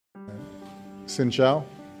Xin chào.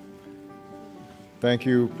 Thank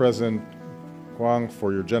you, President Quang,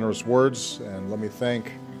 for your generous words, and let me thank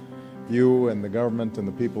you and the government and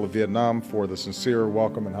the people of Vietnam for the sincere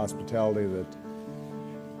welcome and hospitality that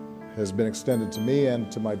has been extended to me and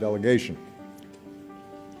to my delegation.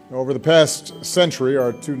 Over the past century,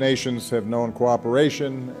 our two nations have known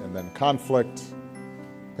cooperation and then conflict,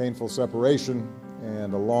 painful separation,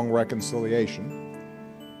 and a long reconciliation.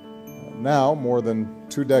 Now, more than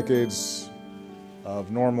 2 decades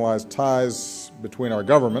of normalized ties between our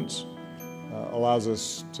governments allows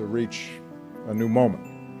us to reach a new moment.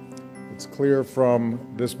 It's clear from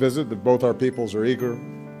this visit that both our peoples are eager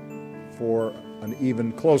for an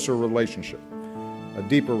even closer relationship, a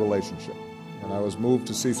deeper relationship. And I was moved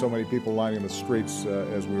to see so many people lining the streets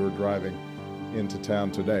as we were driving into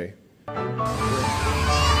town today.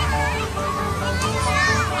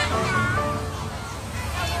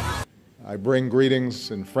 I bring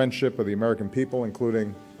greetings and friendship of the American people,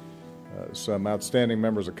 including some outstanding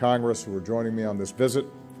members of Congress who are joining me on this visit,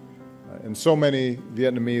 and so many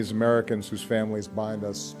Vietnamese Americans whose families bind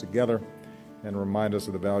us together and remind us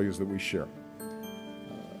of the values that we share.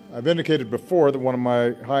 I've indicated before that one of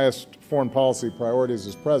my highest foreign policy priorities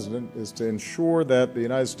as president is to ensure that the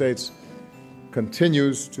United States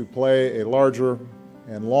continues to play a larger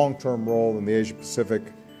and long-term role in the Asia-Pacific,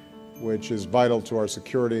 which is vital to our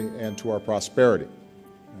security and to our prosperity.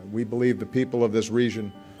 We believe the people of this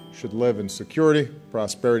region should live in security,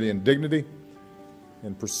 prosperity, and dignity.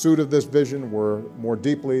 In pursuit of this vision, we're more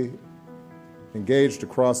deeply engaged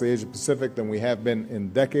across the Asia-Pacific than we have been in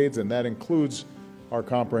decades, and that includes our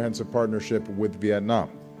comprehensive partnership with Vietnam.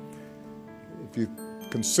 If you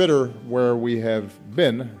consider where we have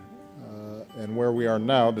been and where we are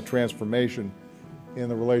now, the transformation in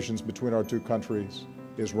the relations between our two countries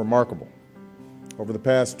is remarkable. Over the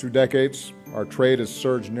past 2 decades, our trade has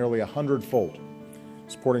surged nearly 100-fold,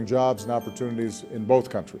 supporting jobs and opportunities in both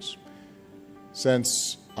countries.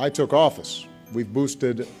 Since I took office, we've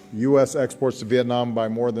boosted U.S. exports to Vietnam by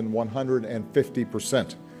more than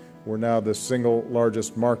 150%. We're now the single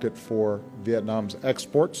largest market for Vietnam's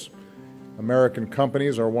exports. American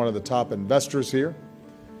companies are one of the top investors here.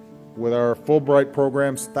 With our Fulbright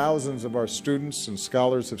programs, thousands of our students and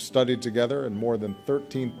scholars have studied together, and more than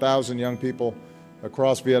 13,000 young people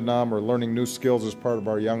across Vietnam are learning new skills as part of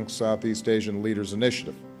our Young Southeast Asian Leaders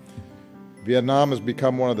Initiative. Vietnam has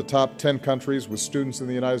become one of the top 10 countries with students in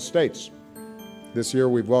the United States. This year,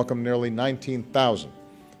 we've welcomed nearly 19,000,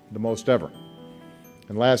 the most ever.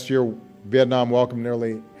 And last year, Vietnam welcomed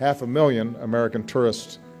nearly 500,000 American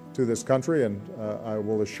tourists to this country, and I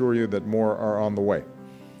will assure you that more are on the way.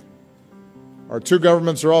 Our two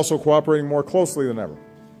governments are also cooperating more closely than ever.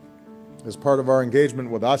 As part of our engagement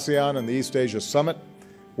with ASEAN and the East Asia Summit,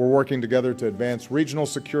 we're working together to advance regional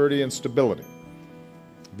security and stability.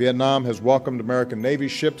 Vietnam has welcomed American Navy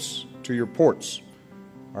ships to your ports.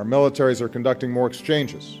 Our militaries are conducting more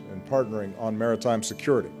exchanges and partnering on maritime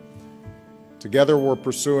security. Together, we're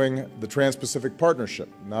pursuing the Trans-Pacific Partnership,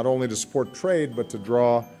 not only to support trade, but to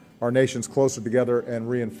draw our nations closer together and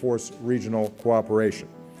reinforce regional cooperation.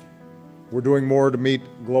 We're doing more to meet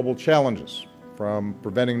global challenges, from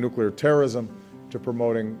preventing nuclear terrorism to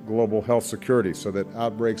promoting global health security so that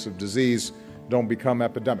outbreaks of disease don't become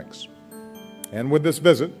epidemics. And with this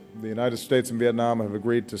visit, the United States and Vietnam have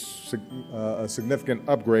agreed to a significant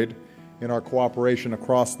upgrade in our cooperation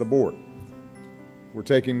across the board. We're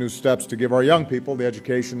taking new steps to give our young people the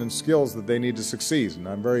education and skills that they need to succeed. And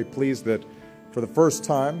I'm very pleased that for the first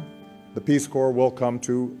time, the Peace Corps will come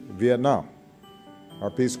to Vietnam. Our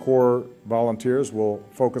Peace Corps volunteers will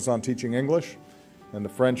focus on teaching English, and the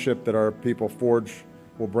friendship that our people forge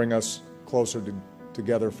will bring us closer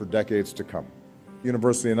together for decades to come.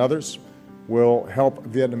 University and others will help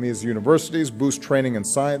Vietnamese universities boost training in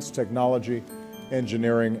science, technology,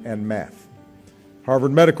 engineering, and math.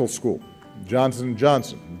 Harvard Medical School, Johnson &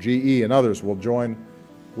 Johnson, GE, and others will join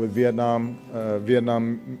with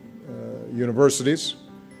Vietnam universities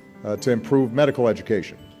to improve medical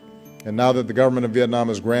education. And now that the government of Vietnam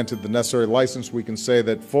has granted the necessary license, we can say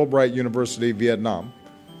that Fulbright University Vietnam,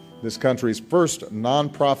 this country's first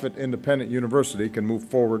nonprofit independent university, can move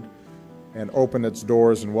forward and open its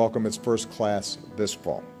doors and welcome its first class this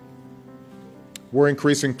fall. We're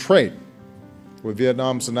increasing trade. With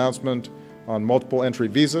Vietnam's announcement on multiple entry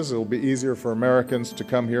visas, it will be easier for Americans to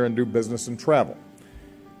come here and do business and travel.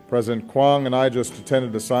 President Quang and I just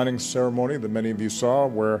attended a signing ceremony that many of you saw,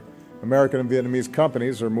 where American and Vietnamese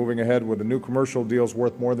companies are moving ahead with the new commercial deals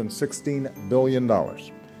worth more than $16 billion.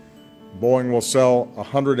 Boeing will sell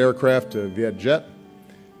 100 aircraft to Vietjet.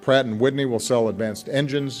 Pratt & Whitney will sell advanced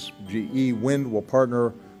engines. GE Wind will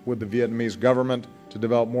partner with the Vietnamese government to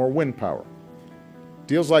develop more wind power.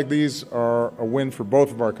 Deals like these are a win for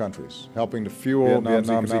both of our countries, helping to fuel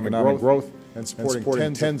Vietnam's economic growth and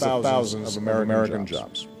supporting tens of thousands of American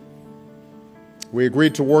jobs. We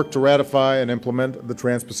agreed to work to ratify and implement the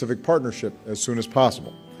Trans-Pacific Partnership as soon as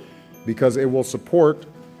possible, because it will support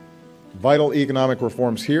vital economic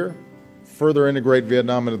reforms here, further integrate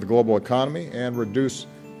Vietnam into the global economy, and reduce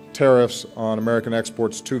tariffs on American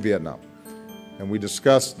exports to Vietnam. And we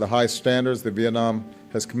discussed the high standards that Vietnam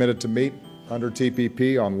has committed to meet under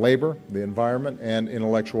TPP on labor, the environment, and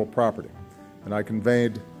intellectual property. And I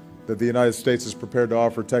conveyed that the United States is prepared to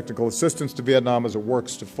offer technical assistance to Vietnam as it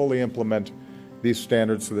works to fully implement these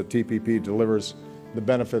standards so that TPP delivers the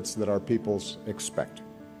benefits that our peoples expect.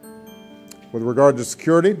 With regard to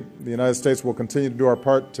security, the United States will continue to do our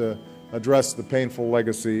part to address the painful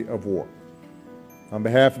legacy of war. On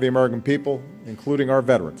behalf of the American people, including our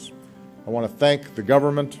veterans, I want to thank the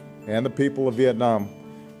government and the people of Vietnam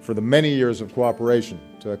for the many years of cooperation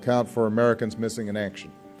to account for Americans missing in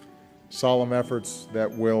action. Solemn efforts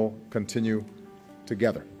that will continue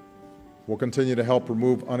together. We'll continue to help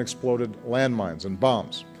remove unexploded landmines and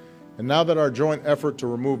bombs. And now that our joint effort to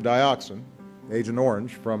remove dioxin, Agent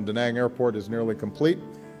Orange, from Da Nang Airport is nearly complete,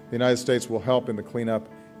 the United States will help in the cleanup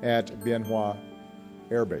at Bien Hoa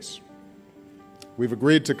Air Base. We've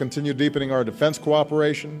agreed to continue deepening our defense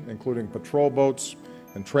cooperation, including patrol boats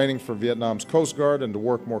and training for Vietnam's Coast Guard, and to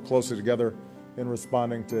work more closely together in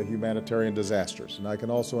responding to humanitarian disasters. And I can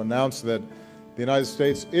also announce that the United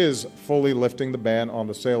States is fully lifting the ban on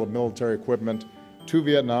the sale of military equipment to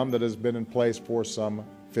Vietnam that has been in place for some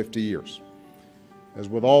 50 years. As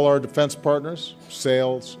with all our defense partners,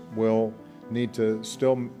 sales will need to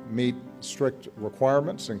still meet strict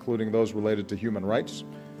requirements, including those related to human rights.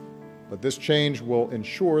 But this change will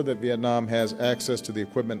ensure that Vietnam has access to the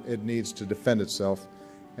equipment it needs to defend itself,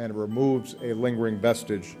 and it removes a lingering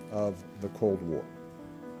vestige of the Cold War.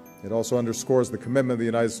 It also underscores the commitment of the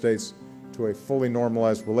United States to a fully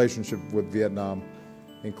normalized relationship with Vietnam,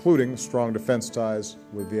 including strong defense ties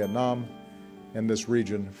with Vietnam and this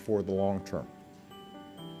region for the long term.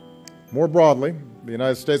 More broadly, the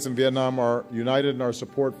United States and Vietnam are united in our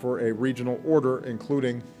support for a regional order,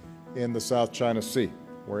 including in the South China Sea,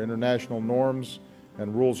 where international norms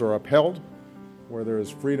and rules are upheld, where there is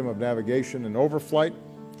freedom of navigation and overflight,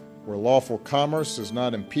 where lawful commerce is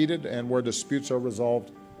not impeded, and where disputes are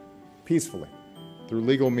resolved peacefully through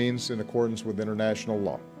legal means in accordance with international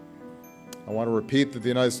law. I want to repeat that the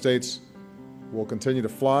United States will continue to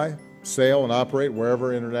fly, sail, and operate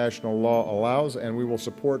wherever international law allows, and we will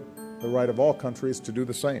support the right of all countries to do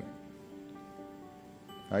the same.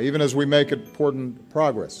 Now, even as we make important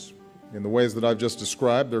progress in the ways that I've just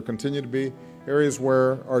described, there continue to be areas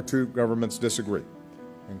where our two governments disagree,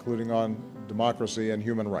 including on democracy and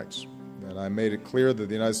human rights. And I made it clear that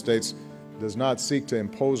the United States does not seek to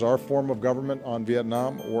impose our form of government on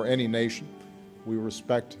Vietnam or any nation. We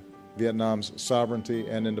respect Vietnam's sovereignty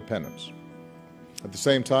and independence. At the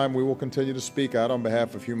same time, we will continue to speak out on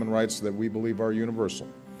behalf of human rights that we believe are universal,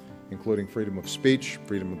 including freedom of speech,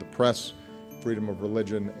 freedom of the press, freedom of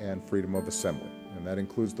religion, and freedom of assembly. And that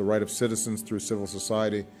includes the right of citizens through civil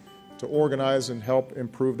society to organize and help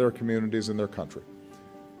improve their communities and their country.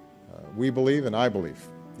 We believe, and I believe,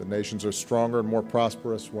 that nations are stronger and more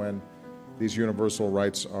prosperous when these universal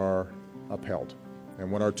rights are upheld.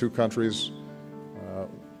 And when our two countries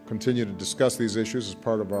continue to discuss these issues as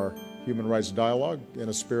part of our human rights dialogue in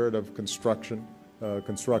a spirit of constructive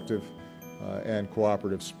and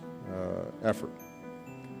cooperative effort.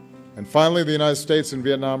 And finally, the United States and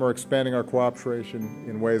Vietnam are expanding our cooperation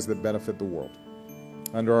in ways that benefit the world.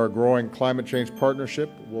 Under our growing climate change partnership,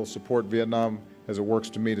 we'll support Vietnam as it works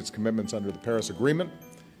to meet its commitments under the Paris Agreement.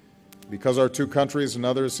 Because our two countries and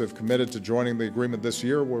others have committed to joining the agreement this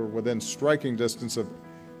year, we're within striking distance of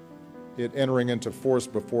it entering into force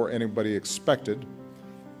before anybody expected.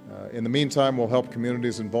 In the meantime, we'll help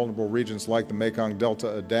communities in vulnerable regions like the Mekong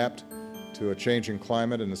Delta adapt to a changing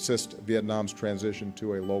climate and assist Vietnam's transition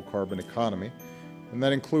to a low-carbon economy. And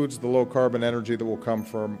that includes the low-carbon energy that will come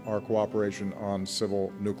from our cooperation on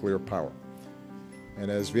civil nuclear power. And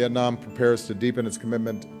as Vietnam prepares to deepen its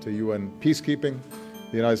commitment to UN peacekeeping,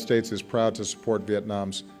 the United States is proud to support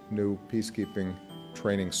Vietnam's new peacekeeping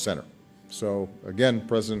training center. So again,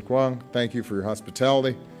 President Quang, thank you for your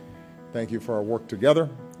hospitality. Thank you for our work together.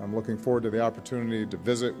 I'm looking forward to the opportunity to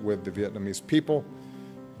visit with the Vietnamese people.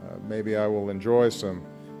 Maybe I will enjoy some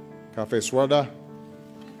café soda.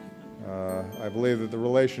 I believe that the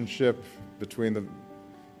relationship between the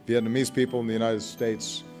Vietnamese people and the United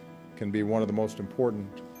States can be one of the most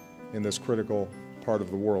important in this critical part of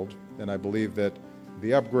the world. And I believe that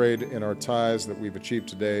the upgrade in our ties that we've achieved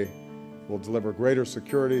today will deliver greater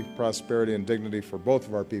security, prosperity, and dignity for both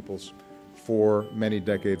of our peoples for many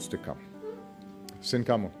decades to come. Xin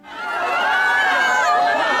cảm ơn.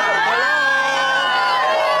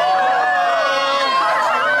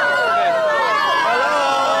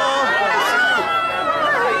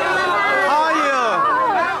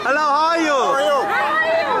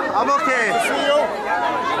 I'm okay. See you.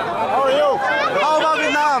 How are you? How about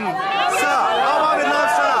Vietnam, sir?